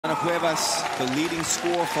Cuevas, the leading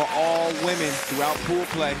scorer for all women throughout pool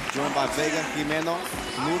play, joined by Vega Jimeno,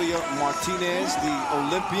 Nuria Martinez, the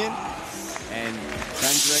Olympian, and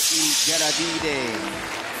Sandra E. Geravide.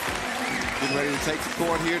 Getting ready to take the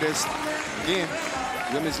court here. There's, again,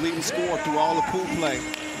 women's leading scorer through all the pool play.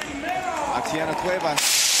 Tatiana Cuevas,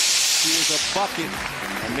 she is a bucket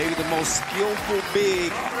and maybe the most skillful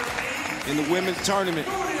big in the women's tournament.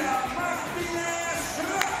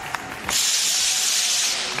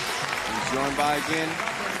 Joined by, again,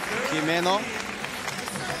 Jimeno,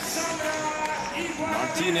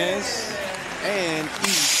 Martinez, and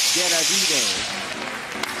E. Geravide.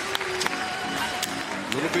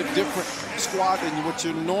 A little bit different squad than what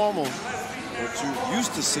you're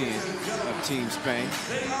used to seeing of Team Spain.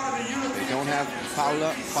 They don't have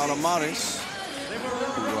Paula Mares,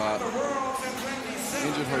 who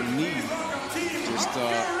injured her knee just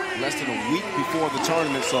less than a week before the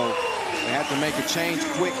tournament, so they had to make a change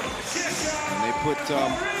quick. And they put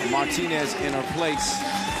Martinez in her place.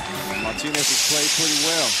 Martinez has played pretty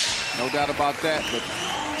well, no doubt about that, but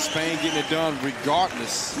Spain getting it done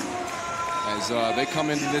regardless, as they come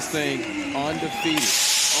into this thing undefeated,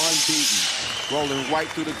 unbeaten, rolling right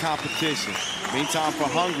through the competition. Meantime, for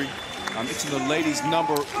Hungary, I mentioned the ladies'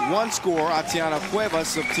 #1 scorer, Tatiana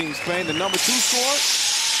Cuevas of Team Spain. The #2 scorer,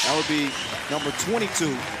 that would be number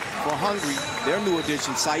 22 for Hungary. Their new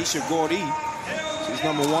addition, Saisha Gordi. She's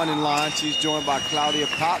 #1 in line. She's joined by Claudia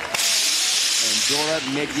Pop and Dora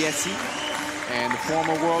Mediesi, and the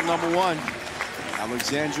former world #1,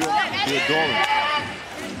 Alexandra Theodorin.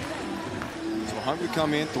 So Hungary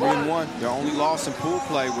come in 3-1. Their only loss in pool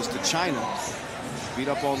play was to China. Beat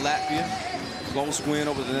up on Latvia. Close win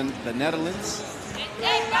over the Netherlands.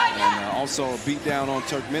 And also a beat down on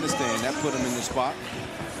Turkmenistan. That put them in the spot.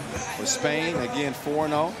 For Spain, again,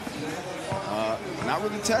 4-0. Not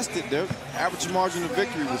really tested. Their average margin of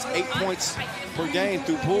victory was 8 points per game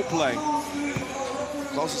through pool play.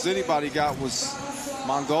 Closest anybody got was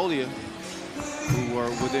Mongolia, who were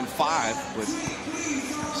within 5, but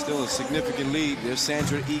still a significant lead. There's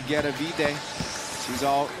Sandra E. Geravide. She's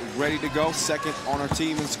all ready to go. Second on her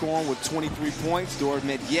team in scoring with 23 points. Dora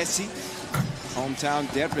Mediesi, hometown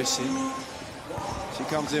Debrecen. She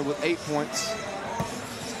comes in with 8 points.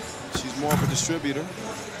 She's more of a distributor.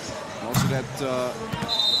 Most of that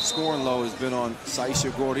scoring load has been on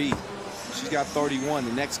Saisha Gordi. She's got 31.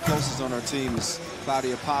 The next closest on her team is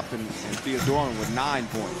Claudia Pop and Theodorin with 9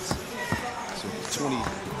 points. So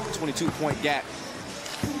 22-point gap.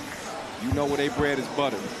 You know where they bread is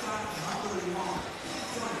buttered.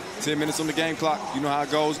 10 minutes on the game clock. You know how it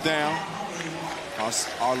goes down.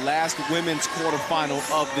 Our last women's quarterfinal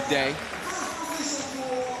of the day.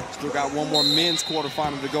 Still got one more men's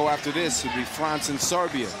quarterfinal to go after this. It'll be France and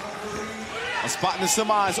Serbia. A spot in the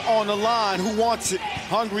semis on the line. Who wants it?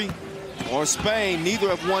 Hungary or Spain? Neither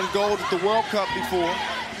have won gold at the World Cup before.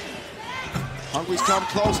 Hungary's come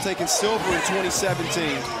close, taking silver in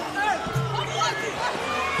 2017.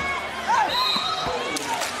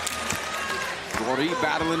 Gordi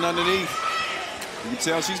battling underneath. You can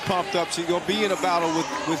tell she's pumped up. She's going to be in a battle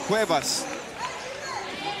with Cuevas.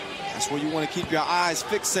 That's where you want to keep your eyes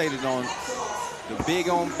fixated on the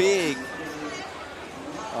big-on-big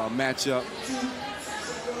matchup.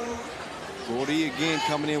 Gordi again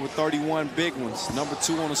coming in with 31 big ones.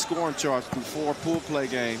 #2 on the scoring chart through 4 pool play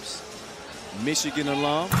games. Michigan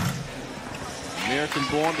alum.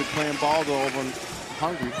 American-born, been playing ball though over in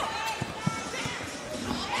Hungary.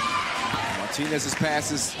 Martinez's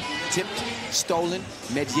passes tipped, stolen.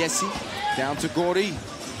 Mediesi down to Gordi.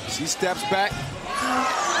 She steps back.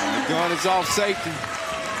 And the gun is off safety.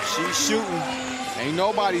 She's shooting. Ain't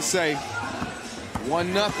nobody safe.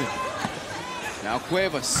 1-0. Now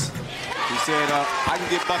Cuevas. He said, I can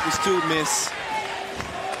get buckets too, miss.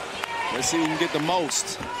 Let's see who can get the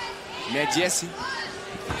most. Mediesi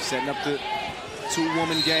setting up the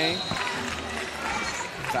 2-woman game.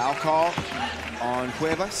 Foul call on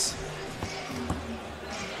Cuevas.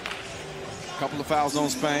 Couple of fouls on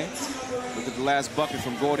Spain. Look at the last bucket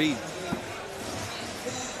from Gordi.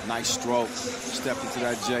 Nice stroke. Stepped into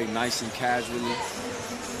that J nice and casually.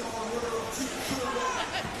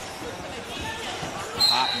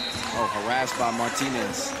 Hot. Oh, harassed by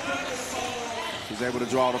Martinez. He's able to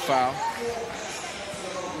draw the foul.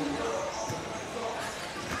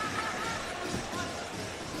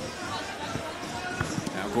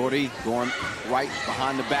 Now Gordi going right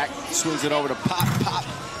behind the back. Swings it over to Pop.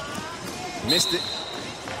 Missed it.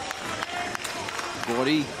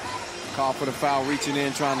 Gordi called for the foul, reaching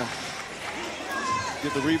in, trying to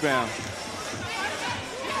get the rebound.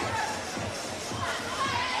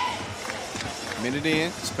 Minute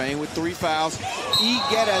in, Spain with 3 fouls.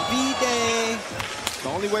 Igueravide. The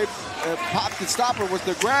only way Pop could stop her was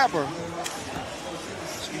to grab her.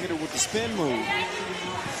 She hit her with the spin move.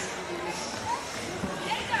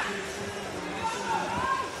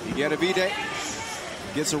 Igueravide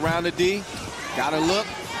gets around the D. Got a look.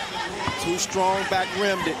 Too strong, back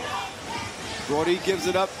rimmed it. Gordy gives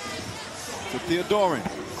it up to Theodorin.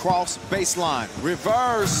 Cross, baseline,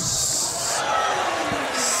 reverse.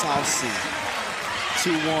 Saucy.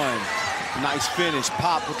 2-1. Nice finish.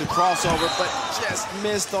 Pop with the crossover, but just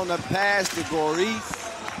missed on the pass to Gordy.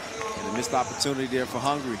 And a missed opportunity there for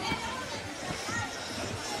Hungary.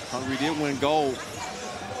 Hungary did win gold,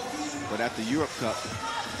 but at the Europe Cup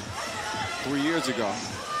 3 years ago.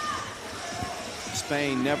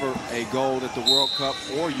 Spain never a gold at the World Cup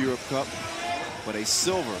or Europe Cup, but a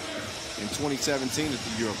silver in 2017 at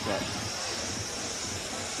the Europe Cup.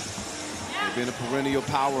 They've been a perennial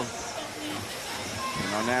power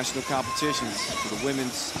in our national competitions for the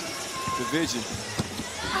women's division.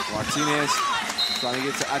 Martinez trying to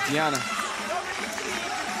get to Atiana.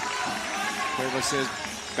 Cueva says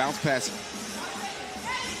bounce pass.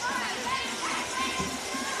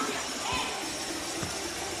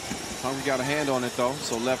 Hungary got a hand on it though,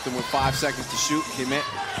 so left him with 5 seconds to shoot.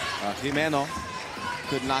 Jimeno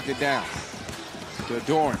could knock it down.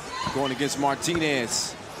 Theodorin going against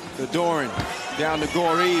Martinez. Theodorin down to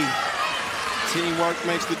Goree. Teamwork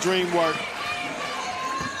makes the dream work.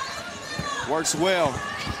 Works well.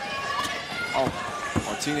 Oh,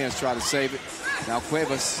 Martinez tried to save it. Now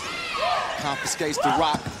Cuevas confiscates the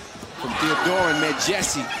rock from Theodorin.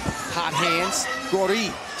 Medjesi, hot hands.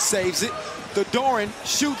 Goree saves it. Theodorin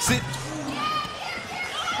shoots it.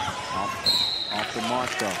 Off the mark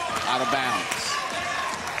though, out of bounds.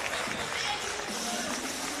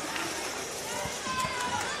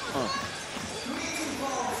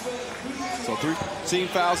 So 3 team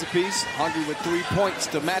fouls apiece. Hungary with 3 points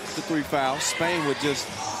to match the 3 fouls. Spain with just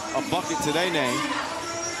a bucket to their name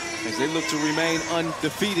as they look to remain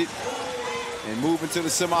undefeated and move into the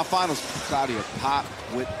semifinals. Claudia Pop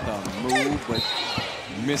with the move, but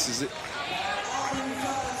misses it.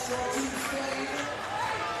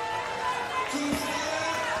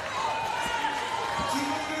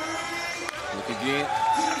 Look again.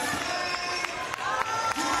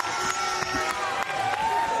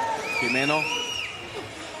 Jimeno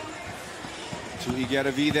to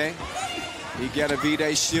Igueravide.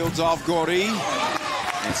 Igueravide shields off Goree.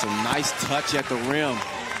 And some nice touch at the rim.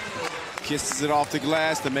 Kisses it off the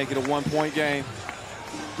glass to make it a 1-point game.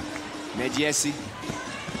 Medjesi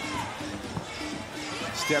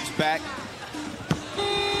steps back.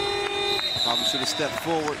 Probably should have stepped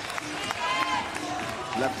forward.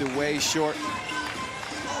 Left it way short.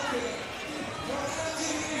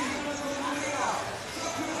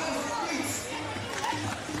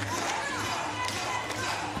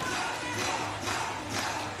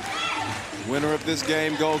 Winner of this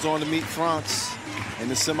game goes on to meet France in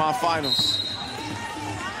the semifinals.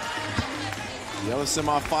 The other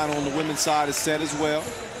semifinal on the women's side is set as well.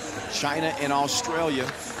 China and Australia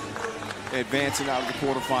advancing out of the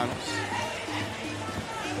quarterfinals.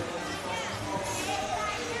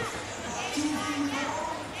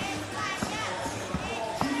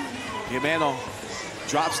 Jimeno,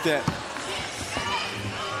 drop step.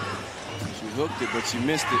 She hooked it, but she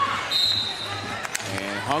missed it.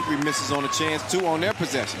 And Hungary misses on a chance, too, on their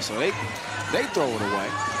possession. So they throw it away.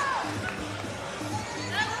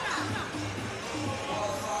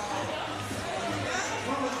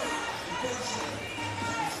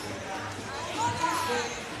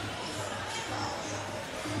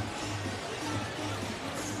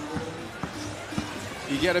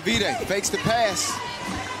 Igueravide fakes the pass.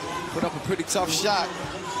 Put up a pretty tough shot.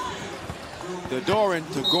 Theodorin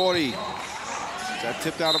to Gordy. Is that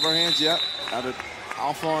tipped out of her hands? Yep. Out of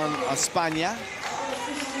Alfon España.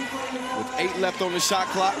 With 8 left on the shot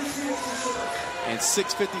clock. And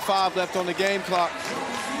 6:55 left on the game clock.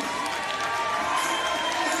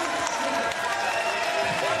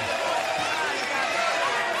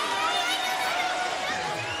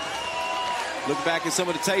 Look back at some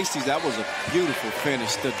of the tasties. That was a beautiful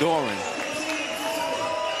finish. Theodorin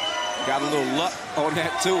got a little luck on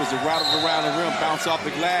that too as it rattled around the rim, bounced off the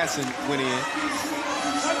glass and went in.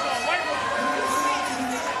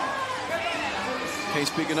 Can't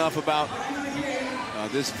speak enough about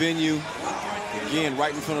this venue. Again,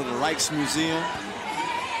 right in front of the Rijksmuseum.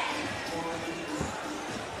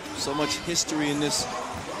 So much history in this,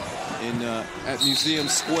 at Museum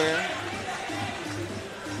Square.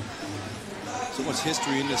 So much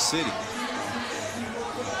history in this city.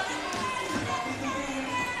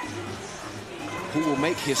 Who will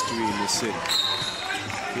make history in this city?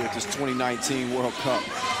 here at this 2019 World Cup.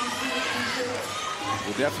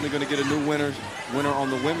 We're definitely going to get a new winner on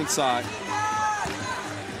the women's side,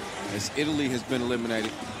 as Italy has been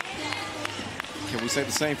eliminated. Can we say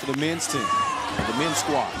the same for the men's team, the men's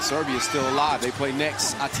squad? Serbia is still alive. They play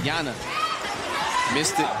next. Atiana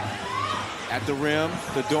missed it at the rim.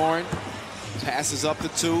 The Doran passes up the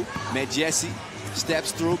 2. Medjesi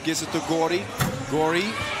steps through, gets it to Gori.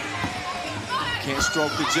 Gori can't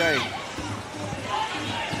stroke the J.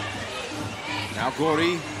 Now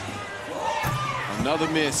Gori, another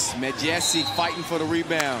miss. Medjesi fighting for the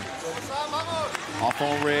rebound. Off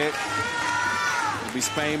on red. It'll be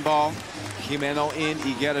Spain ball. Jimeno in,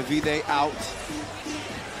 Igueravide out.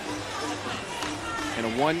 In a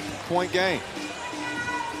 1-point game.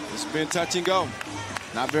 It's been touch and go.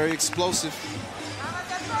 Not very explosive.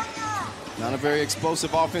 Not a very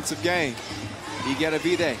explosive offensive game.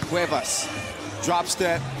 Igueravide, Cuevas, drop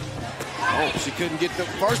step. Oh, she couldn't get the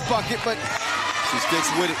first bucket, but she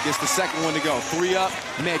sticks with it, gets the second one to go. 3 up,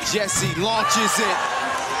 Medjesi launches it.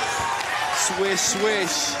 Swish,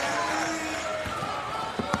 swish.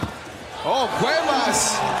 Oh,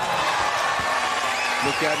 Cuevas.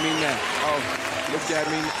 Look at me now. Oh, look at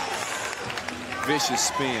me. Vicious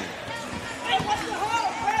spin.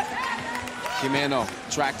 Jimeno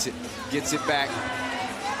tracks it, gets it back.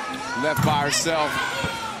 Left by herself.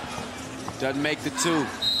 Doesn't make the 2.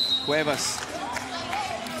 Cuevas.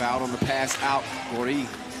 Fouled on the pass out. Gori.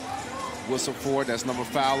 Whistle for it. That's number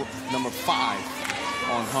 5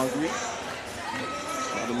 on Hungary.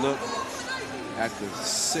 Another look at the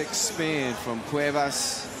 6 spin from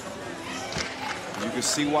Cuevas. You can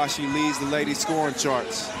see why she leads the ladies' scoring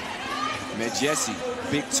charts. Medjesi,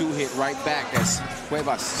 big 2 hit right back as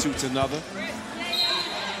Cuevas shoots another.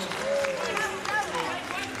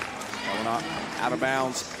 That one out of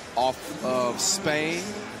bounds off of Spain.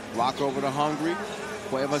 Rock over to Hungary.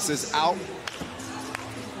 Cuevas is out.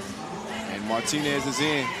 And Martinez is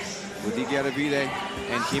in with Igueravide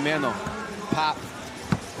and Jimeno. Pop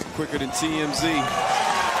quicker than TMZ.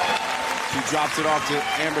 She drops it off to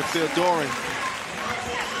Amber Theodorin.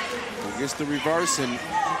 Gets the reverse, and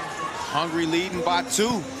Hungary leading by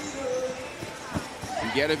 2.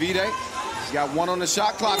 Igueravide, she's got 1 on the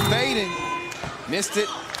shot clock, fading. Missed it.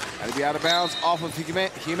 Had to be out of bounds off of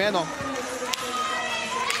Jimeno.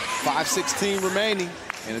 5:16 remaining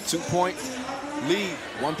and a 2-point lead.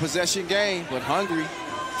 1 possession game, but Hungary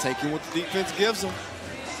taking what the defense gives them.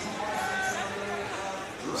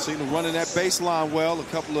 Seen them running that baseline well, a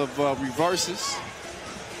couple of reverses.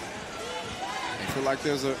 I feel like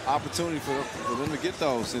there's an opportunity for them to get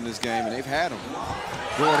those in this game, and they've had them.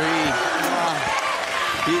 Gori,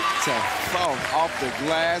 beautiful off the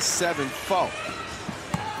glass, 7-4.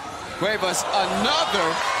 Cuevas,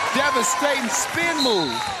 another devastating spin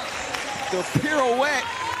move. The pirouette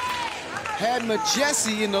had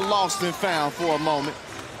Medjesi in the lost and found for a moment.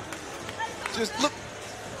 Just look,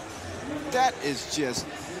 that is just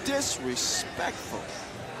disrespectful.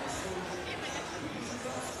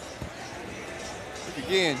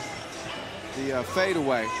 Again, the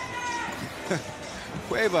fadeaway.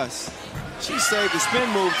 Cuevas, she saved the spin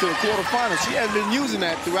move to the quarterfinals. She hasn't been using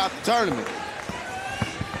that throughout the tournament.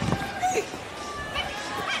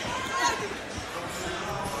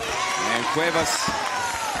 And Cuevas,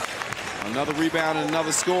 another rebound and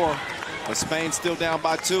another score, but Spain still down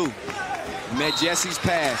by 2. Medjesi's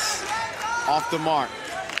pass off the mark.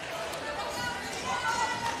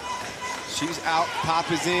 She's out, Pop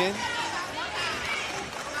is in.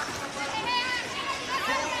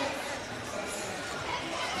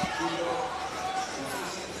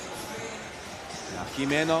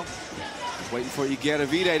 Jimeno waiting for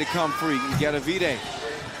Igueravide to come free. Igueravide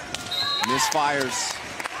misfires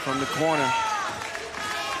from the corner.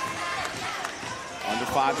 Under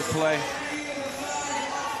 5 to play.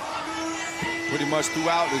 Pretty much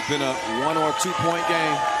throughout, it's been a 1 or 2-point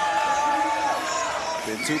game.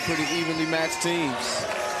 Been 2 pretty evenly matched teams.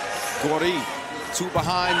 Gori, 2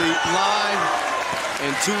 behind the line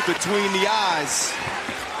and 2 between the eyes.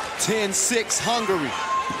 10-6 Hungary.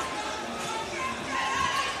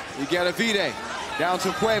 Igueravide down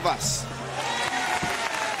to Cuevas.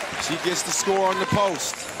 She gets the score on the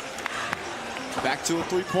post. Back to a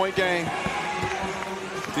 3-point game.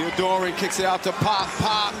 Theodorin kicks it out to Pop.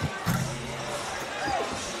 Pop.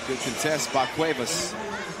 Good contest by Cuevas.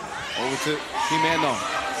 Over to Jimeno.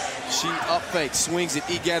 She up fake, swings it.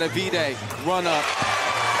 Igueravide, run up,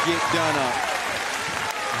 get done up.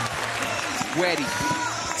 Weddy,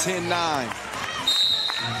 10-9.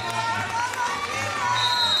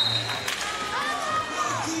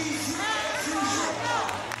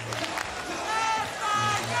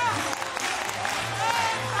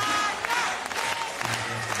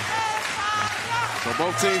 So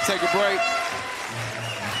both teams take a break.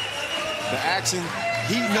 The action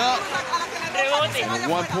heating up in a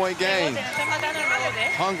one-point game.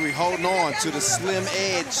 Hungary holding on to the slim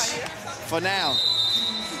edge for now.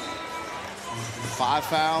 5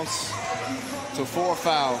 fouls to 4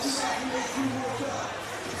 fouls.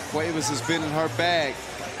 Cuevas has been in her bag.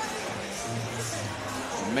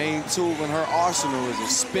 The main tool in her arsenal is a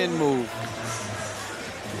spin move.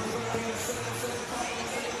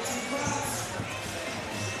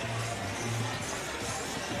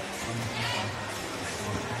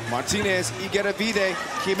 Martinez, Igueravide,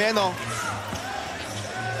 Jimeno.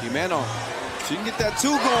 Jimeno, she can get that 2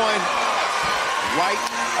 going right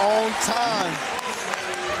on time.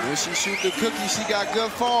 When she shoot the cookie, she got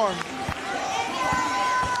good form.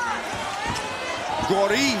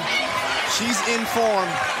 Gori, she's in form.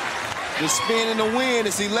 The spin and the win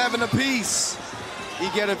is 11 apiece.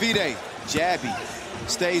 Igueravide, jabby,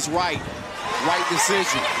 stays right. Right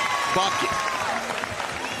decision, bucket.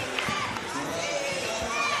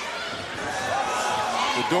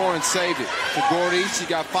 Doran saved it to Gordy. She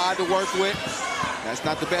got 5 to work with. That's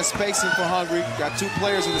not the best spacing for Hungary. Got 2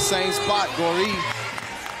 players in the same spot. Gordy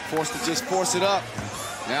forced to just force it up.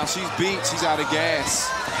 Now she's beat. She's out of gas.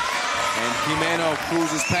 And Jimeno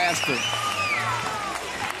cruises past her.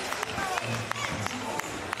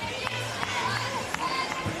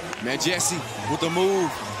 Majesi with the move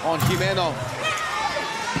on Jimeno.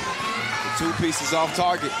 The 2 pieces off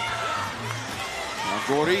target. Now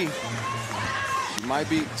Gordy. Might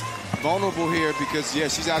be vulnerable here because, yeah,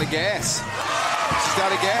 she's out of gas. She's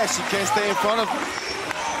out of gas. She can't stay in front of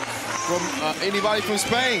anybody from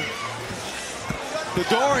Spain. The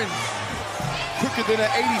Doran, quicker than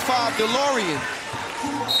an 85 DeLorean.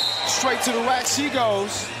 Straight to the rack she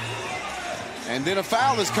goes. And then a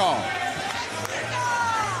foul is called.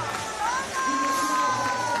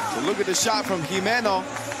 So look at the shot from Jimeno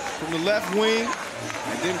from the left wing.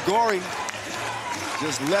 And then Gori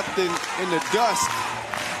just left in the dust.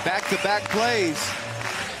 Back-to-back plays.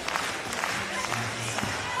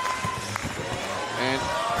 And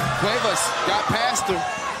Cuevas got past her.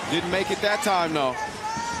 Didn't make it that time, though.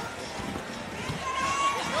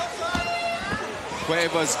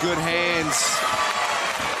 Cuevas, good hands.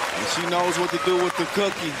 And she knows what to do with the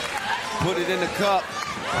cookie. Put it in the cup.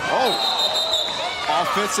 Oh!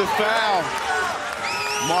 Offensive foul.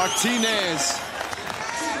 Martinez,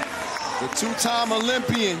 the 2-time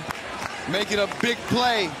Olympian, making a big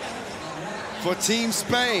play for Team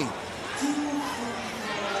Spain.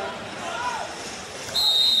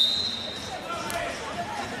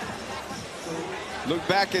 Look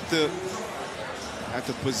back at the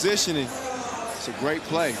positioning. It's a great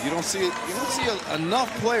play. You don't see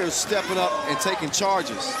enough players stepping up and taking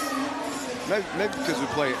charges. Maybe because we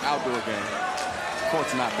play an outdoor game. The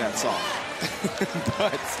court's not that soft.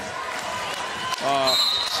 But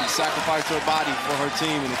she sacrificed her body for her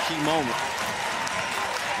team in a key moment.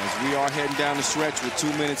 As we are heading down the stretch with 2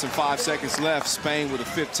 minutes and 5 seconds left, Spain with a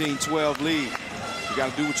 15-12 lead. You got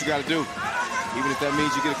to do what you got to do, even if that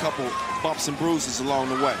means you get a couple bumps and bruises along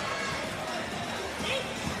the way.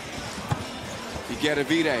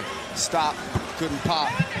 Igueravide, stop, couldn't pop.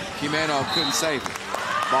 Jimeno couldn't save it.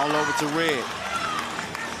 Ball over to Red.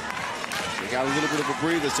 They got a little bit of a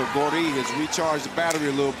breather, so Gordy has recharged the battery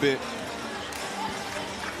a little bit.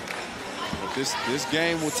 But this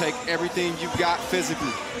game will take everything you've got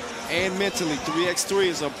physically and mentally. 3x3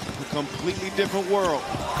 is a completely different world.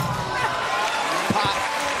 Pop,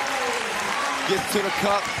 gets to the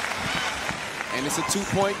cup, and it's a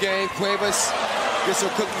 2-point game. Cuevas gets her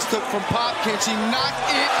cookies cooked from Pop. Can she knock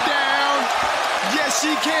it down? Yes,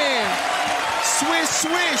 she can. Swish,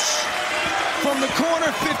 swish. From the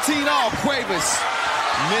corner, 15 all. Cuevas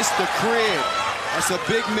missed the crib. That's a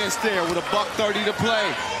big miss there with a $1:30 to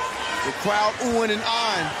play. The crowd oohing and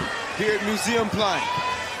eyeing here at Museum Plain.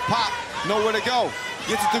 Pop, nowhere to go.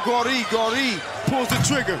 Gets it to Gori. Gori pulls the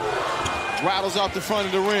trigger. Rattles off the front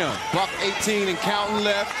of the rim. $1:18 and counting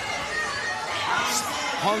left.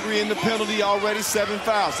 Hungary in the penalty already, 7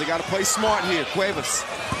 fouls. They got to play smart here. Cuevas,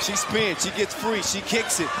 she spins, she gets free, she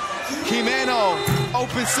kicks it. Jimeno,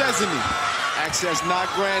 open sesame. Access not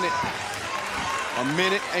granted. A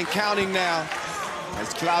minute and counting now.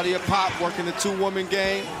 As Claudia Pop working the 2-woman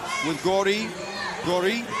game with Gori.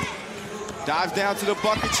 Gori dives down to the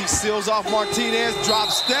bucket. She seals off Martinez, drop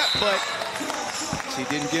step, but she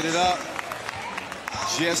didn't get it up.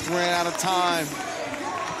 Just ran out of time.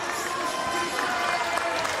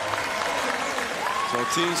 So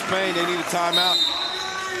Team Spain, they need a timeout.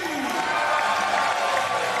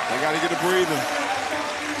 They got to get a breather.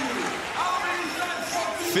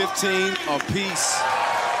 15 apiece.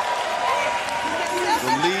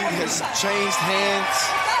 just changed hands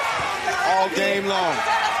all game long.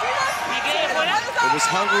 It was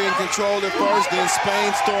Hungary in control at first, then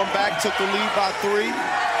Spain stormed back, took the lead by 3.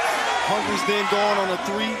 Hungary's then going on a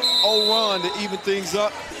 3-0 run to even things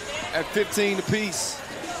up at 15 apiece.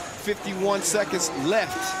 51 seconds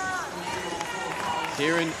left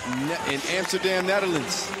here in Amsterdam,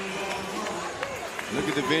 Netherlands. Look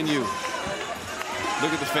at the venue.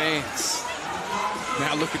 Look at the fans.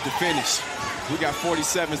 Now look at the finish. We got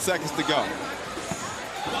 47 seconds to go.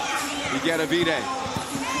 We get a Vide.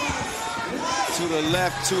 To the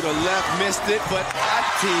left, missed it, but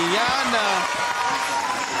Atiana.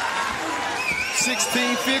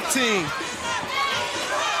 16-15.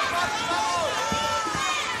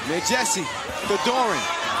 Medjesi, Fedorin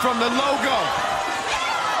from the logo.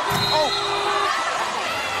 Oh!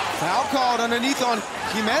 Foul called underneath on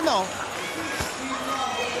Jimeno.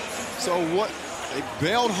 So what? They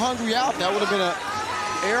bailed Hungary out. That would have been an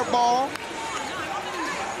air ball,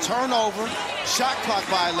 turnover, shot clock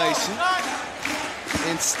violation.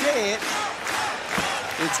 Instead,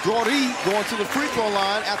 it's Gori going to the free throw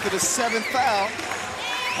line after the 7th foul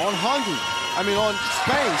on on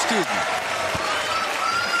Spain, excuse me.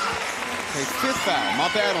 Okay, 5th foul,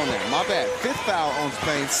 my bad on that, my bad. 5th foul on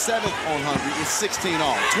Spain, 7th on Hungary, it's 16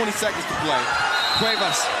 all. 20 seconds to play.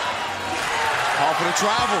 Cuevas, call for the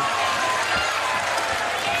travel.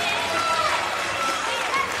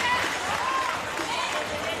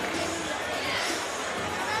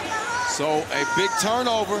 So a big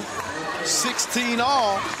turnover, 16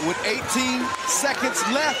 all with 18 seconds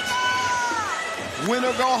left.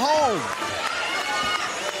 Winner go home.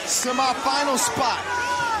 Semi-final spot.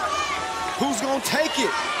 Who's gonna take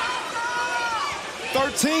it?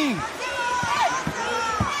 13.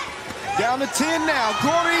 Down to 10 now.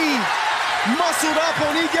 Gori muscled up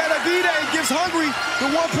on Vide, gives Hungary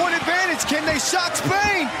the 1-point advantage. Can they shock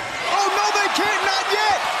Spain? Oh no, they can't, not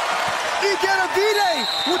yet. Vide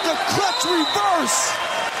with the clutch reverse.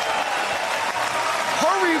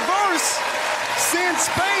 Her reverse sends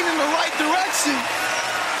Spain in the right direction.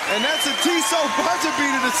 And that's a Tissot buzzer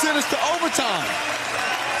beater that sent us to overtime.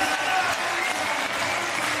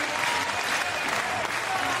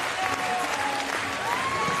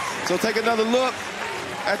 So take another look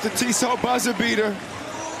at the Tissot buzzer beater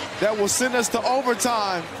that will send us to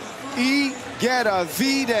overtime.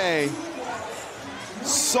 Vide.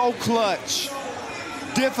 So clutch.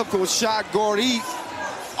 Difficult shot. Gori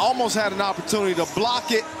almost had an opportunity to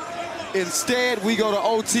block it. Instead, we go to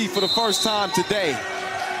OT for the first time today.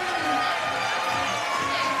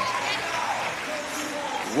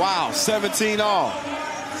 Wow, 17 all.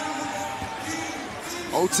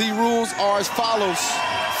 OT rules are as follows.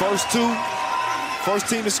 First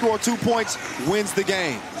team to score 2 points wins the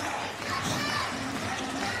game.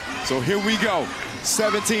 So here we go,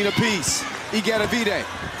 17 apiece. Vide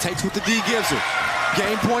takes what the D gives her.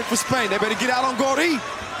 Game point for Spain. They better get out on Gori.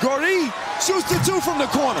 Gori shoots the 2 from the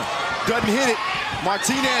corner. Doesn't hit it.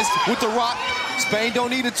 Martinez with the rock. Spain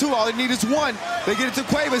don't need a 2. All they need is 1. They get it to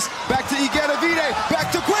Cuevas. Back to Vide.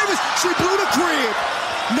 Back to Cuevas. She blew the crib.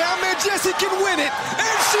 Now Medjesi can win it.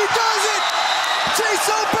 And she does it.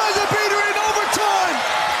 Tissot buzzer beater in overtime.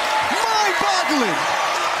 Mind-boggling.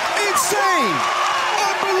 Insane.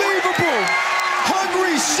 Unbelievable.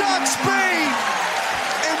 Hungary shocks Spain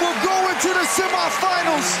and will go into the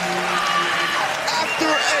semifinals after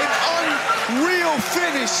an unreal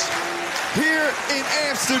finish here in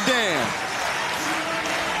Amsterdam.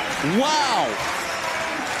 Wow.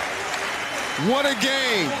 What a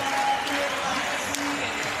game.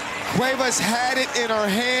 Cuevas had it in her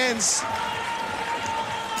hands.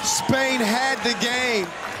 Spain had the game.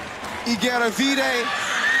 Vide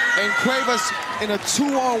and Cuevas in a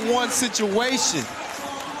 2-on-1 situation.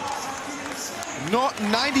 Not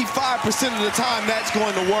 95% of the time that's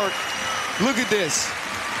going to work. Look at this.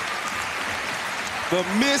 The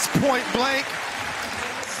miss point blank.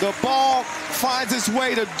 The ball finds its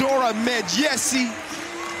way to Dora Medjesi.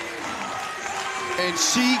 And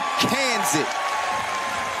she cans it.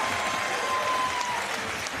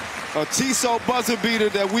 A Tissot buzzer beater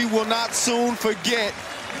that we will not soon forget.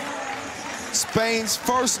 Spain's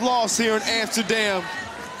first loss here in Amsterdam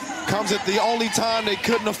comes at the only time they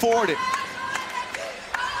couldn't afford it.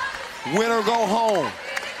 Win or go home.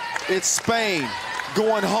 It's Spain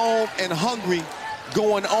going home and Hungary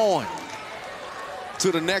going on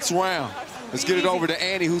to the next round. Let's get it over to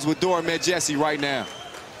Annie, who's with Dora Medjesi right now.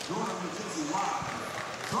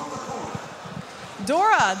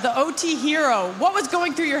 Dora, the OT hero, what was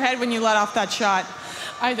going through your head when you let off that shot?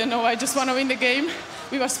 I don't know, I just want to win the game.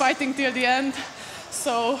 We was fighting till the end,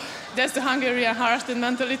 so that's the Hungarian heart and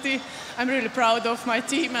mentality. I'm really proud of my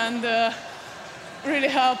team and really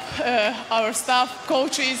help our staff,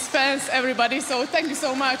 coaches, fans, everybody. So thank you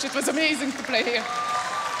so much. It was amazing to play here.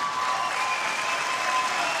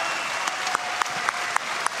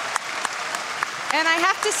 And I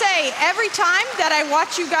have to say, every time that I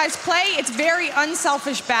watch you guys play, it's very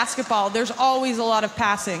unselfish basketball. There's always a lot of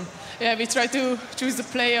passing. Yeah, we try to choose a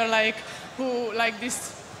player who like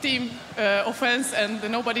this team offense, and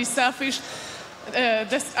nobody's selfish.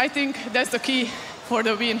 I think that's the key for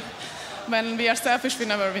the win. When we are selfish, we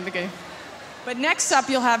never win the game. But next up,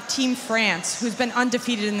 you'll have Team France, who's been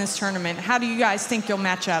undefeated in this tournament. How do you guys think you'll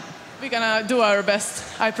match up? We're gonna do our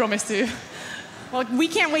best, I promise to you. Well, we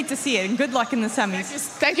can't wait to see it, and good luck in the semis.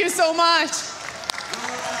 Thank you so much.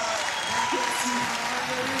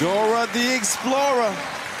 Dora the Explorer.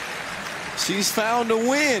 She's found a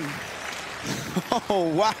win.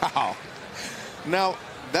 Oh, wow. Now,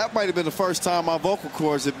 that might have been the first time my vocal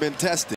cords have been tested.